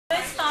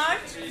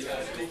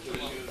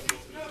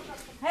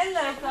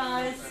Hello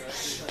guys.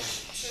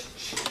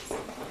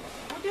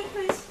 Would you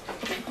please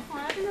keep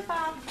quiet in the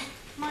back,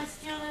 my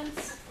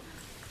students?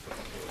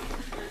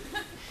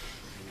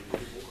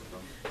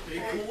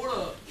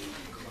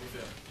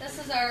 This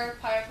is our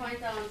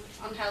PowerPoint on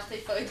unhealthy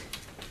food.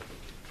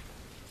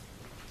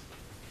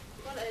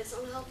 What is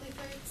unhealthy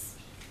foods?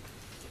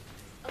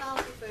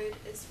 Unhealthy food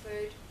is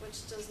food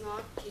which does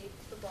not keep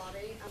the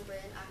body and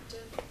brain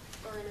active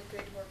or in a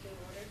good working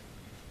order.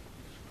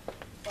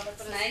 But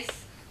it's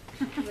nice.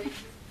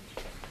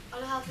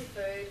 Unhealthy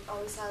food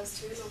always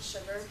has too much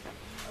sugar,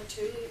 or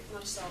too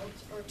much salt,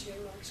 or too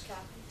much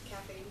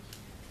caffeine.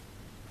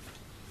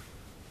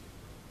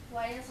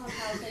 Why is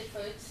unhealthy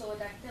food so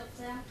addictive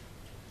then?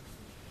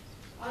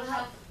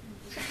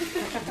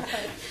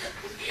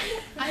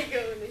 I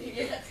go with you.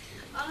 Yes.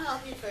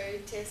 Unhealthy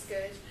food tastes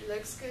good,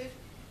 looks good,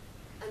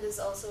 and is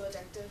also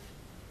addictive.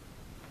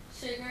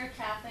 Sugar,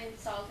 caffeine,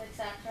 salt,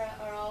 etc.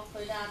 are all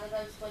food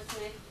additives which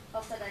make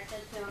us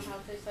addicted to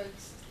unhealthy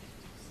foods.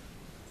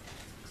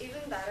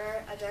 Even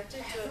better,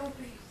 addicted to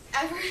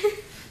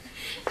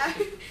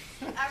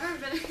ever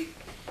been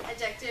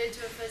addicted to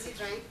a fizzy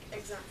drink,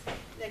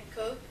 like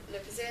Coke,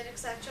 Lucozade,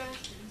 etc.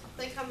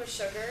 Think how much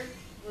sugar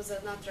was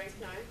in that drink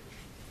now.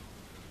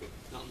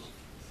 Not enough.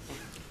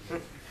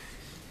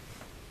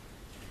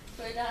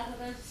 Food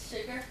additives,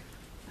 sugar.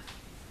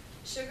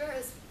 Sugar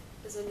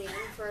is a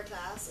name for a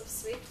class of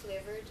sweet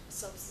flavoured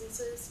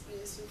substances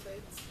used in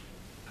foods.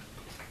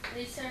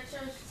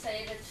 Researchers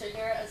say that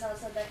sugar is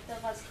as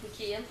addictive as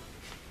cocaine.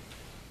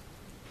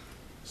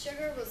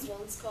 Sugar was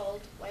once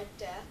called White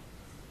Death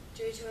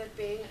due to it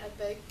being a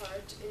big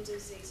part in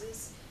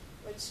diseases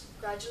which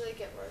gradually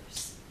get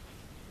worse.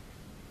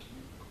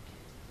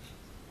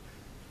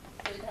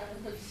 Food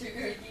additives,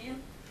 sugar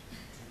again.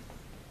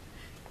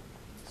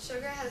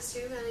 Sugar has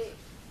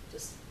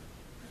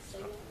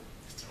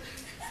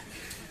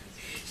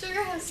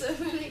Sugar has so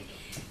many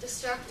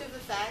destructive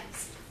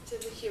effects to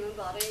the human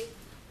body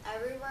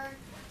everywhere,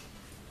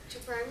 to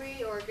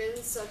primary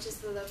organs such as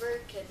the liver,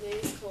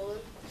 kidneys,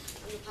 colon,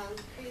 and the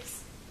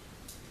pancreas.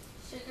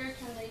 Sugar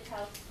can lead to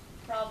health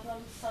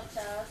problems such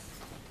as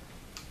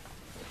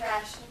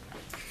depression,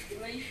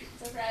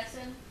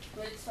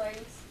 mood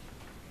swings,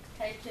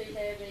 type 2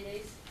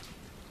 diabetes,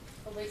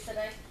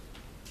 obesity,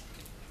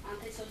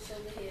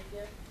 antisocial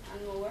behaviour,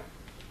 and more.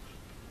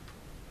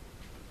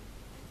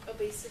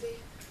 Obesity.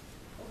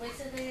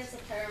 Obesity is a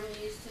term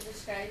used to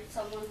describe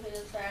someone who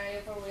is very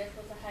overweight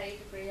with a high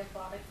degree of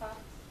body fat.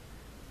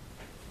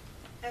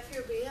 If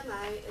your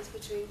BMI is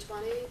between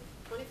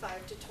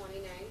 25 to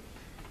 29,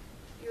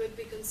 you would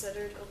be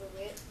considered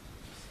overweight.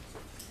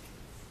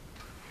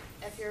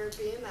 If your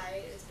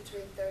BMI is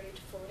between 30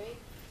 to 40,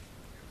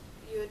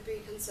 you would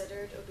be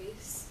considered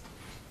obese.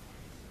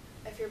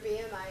 If your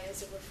BMI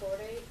is over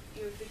 40,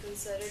 you would be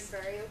considered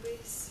very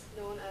obese,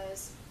 known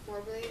as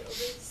morbidly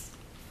obese.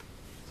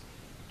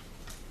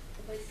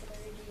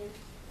 Obesity again.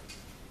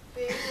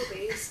 Being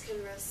obese can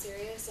risk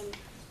serious and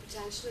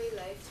potentially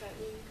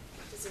life-threatening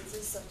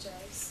diseases such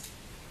as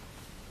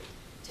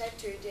type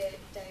 2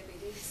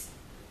 diabetes,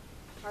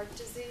 heart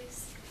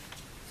disease,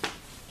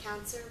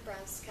 cancer,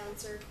 breast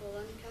cancer,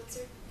 colon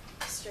cancer,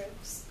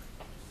 strokes.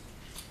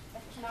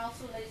 It can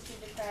also lead to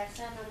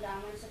depression and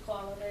damage the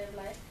quality of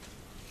life.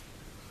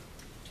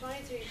 23%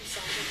 of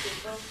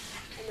people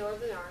in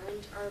Northern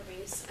Ireland are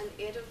obese, and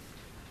 8%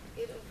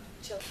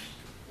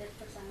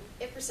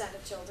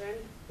 of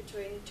children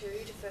between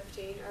 2 to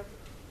 15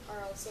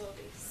 are also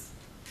obese.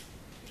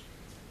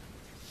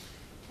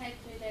 Type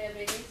 2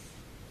 diabetes.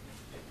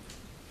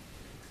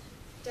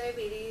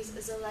 Diabetes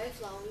is a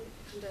lifelong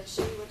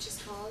condition which is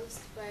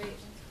caused by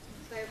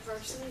a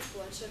person's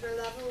blood sugar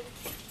level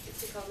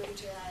becoming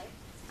too high.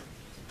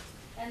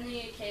 In the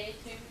UK,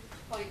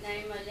 2.9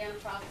 million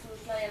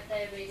approximately have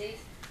diabetes,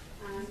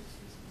 and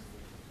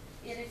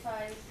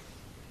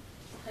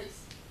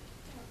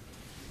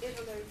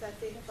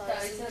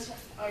 850,000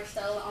 are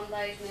still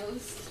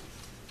undiagnosed.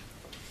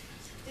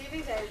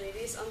 Leaving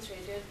diabetes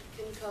untreated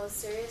can cause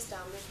serious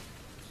damage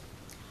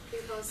of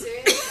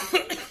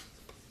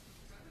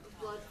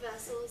blood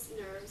vessels,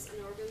 nerves,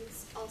 and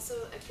organs. Also,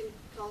 it can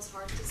cause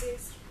heart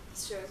disease,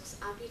 strokes,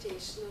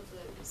 amputation of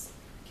limbs,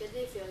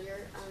 kidney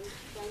failure, and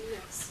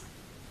blindness.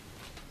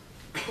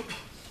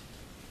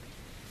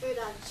 Food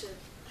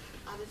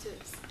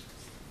additives,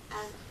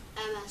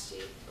 MSG,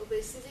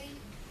 obesity,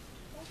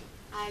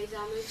 eye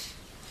damage,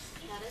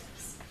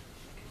 headaches.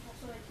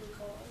 That's what it can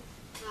cause.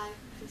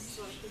 This is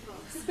what it can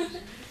cause.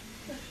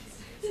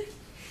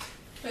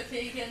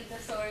 Fatigue and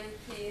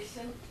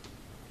disorientation,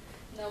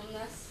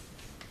 numbness,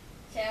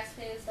 chest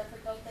pains,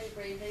 difficulty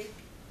breathing,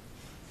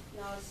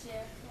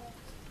 nausea,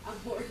 and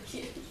more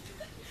again.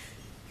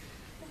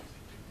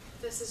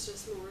 This is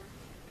just more.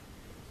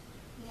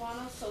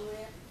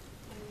 Monosodium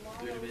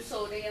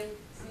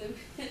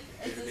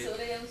is the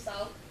sodium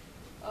salt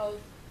of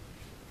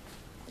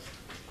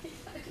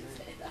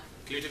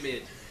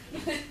Glutamate.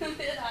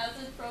 Glutamate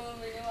acid from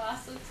amino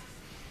acids.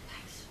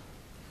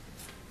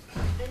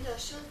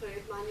 Industrial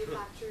food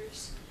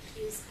manufacturers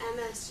use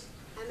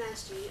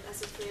MSG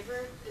as a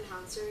flavour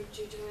enhancer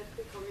due to it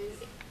becoming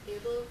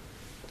able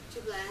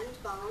to blend,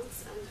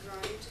 balance and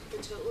round the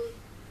total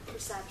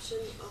perception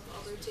of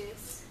other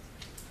tastes.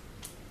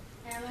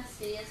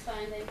 MSG is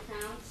found in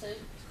canned soup,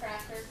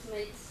 crackers,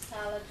 meats,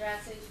 salad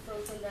dressings,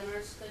 frozen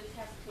dinners, school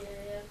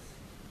cafeterias,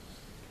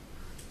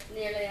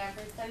 nearly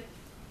everything.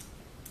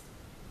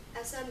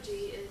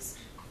 SMG is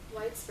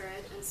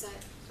widespread and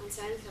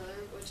silent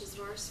killer, which is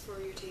worse for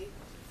your teeth,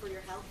 for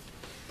your health,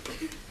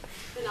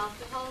 than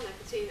alcohol,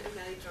 nicotine and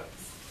many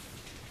drugs.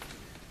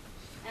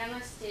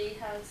 MSG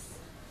has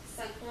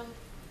symptom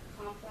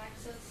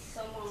complexes.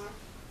 Some are.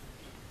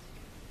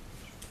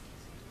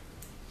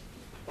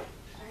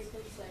 I think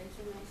those slides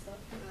are messed up.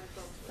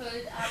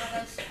 Food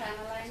additives,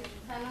 phenylene.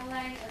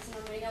 Phenylene is an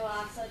amino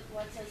acid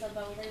which is a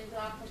building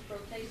block of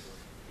protein.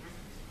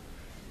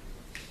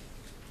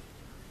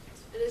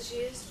 It is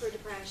used for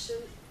depression,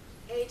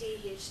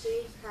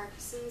 ADHD,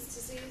 Parkinson's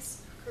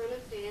disease,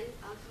 chronic pain,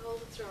 alcohol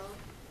withdrawal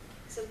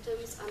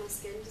symptoms and a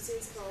skin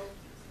disease called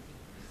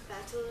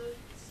vitiligo.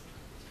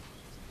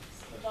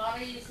 The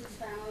body uses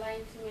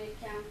phenylene to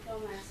make chemical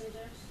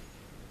messengers.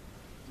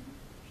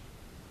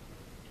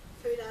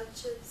 Food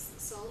additives,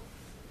 salt.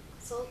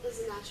 Salt is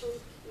a natural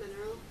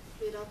mineral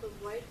made up of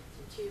white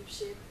and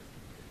cube-shaped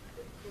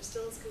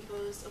crystals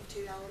composed of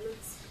two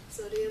elements,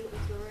 sodium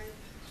and chloride.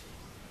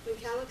 When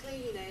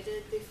chemically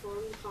united, they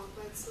form the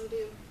complex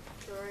sodium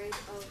chloride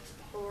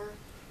or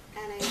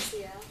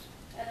NaCl.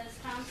 It is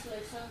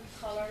translucent,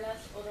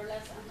 colourless,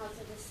 odourless and has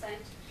a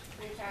distinct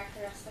and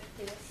characteristic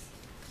taste.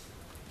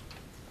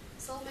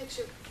 Salt makes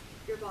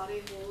your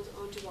body hold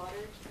onto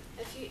water.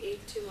 If you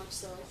eat too much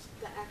salt,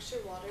 the extra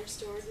water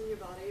stored in your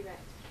body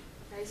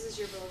rises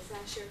your blood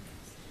pressure.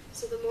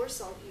 So the more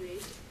salt you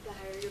eat, the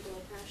higher your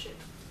blood pressure.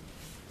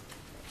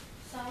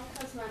 Salt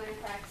has many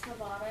effects on the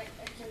body.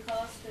 It can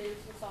cause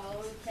foods the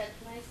following: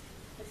 kidneys,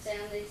 which then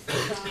leads to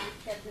chronic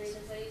kidney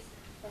disease;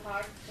 the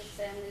heart, which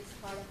then leads to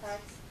heart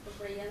attacks; the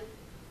brain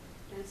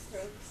and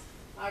strokes;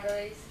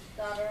 arteries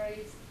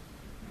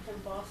can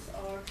bust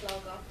or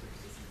clog up.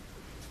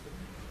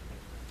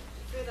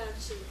 Food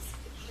additives,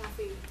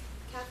 caffeine.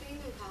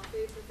 Caffeine in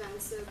coffee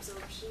prevents the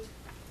absorption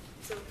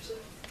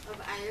of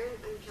iron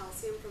and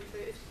calcium from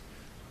food.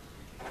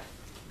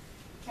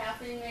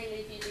 Caffeine may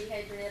leave you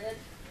dehydrated.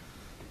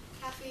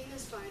 Caffeine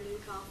is found in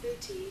coffee,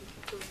 tea,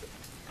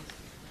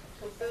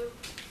 cocoa,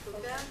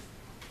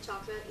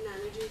 chocolate and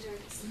energy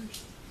drinks.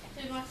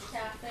 Too much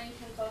caffeine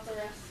can cause a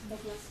risk of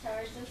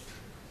miscarriages.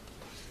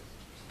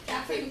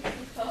 Caffeine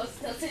can cause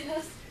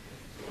dizziness.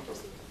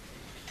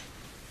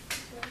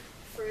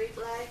 Fruit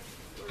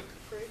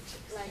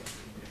like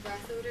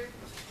breath odor.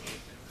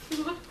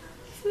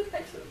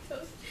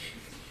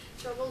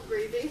 Trouble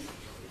breathing.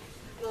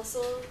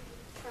 Muscle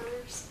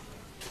tremors.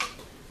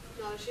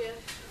 Nausea.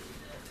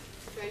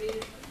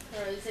 Drowning.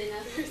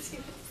 Drowsiness.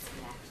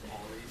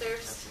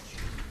 Thirst.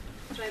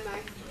 Dry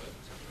mouth.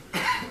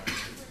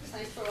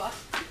 Thanks for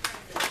watching.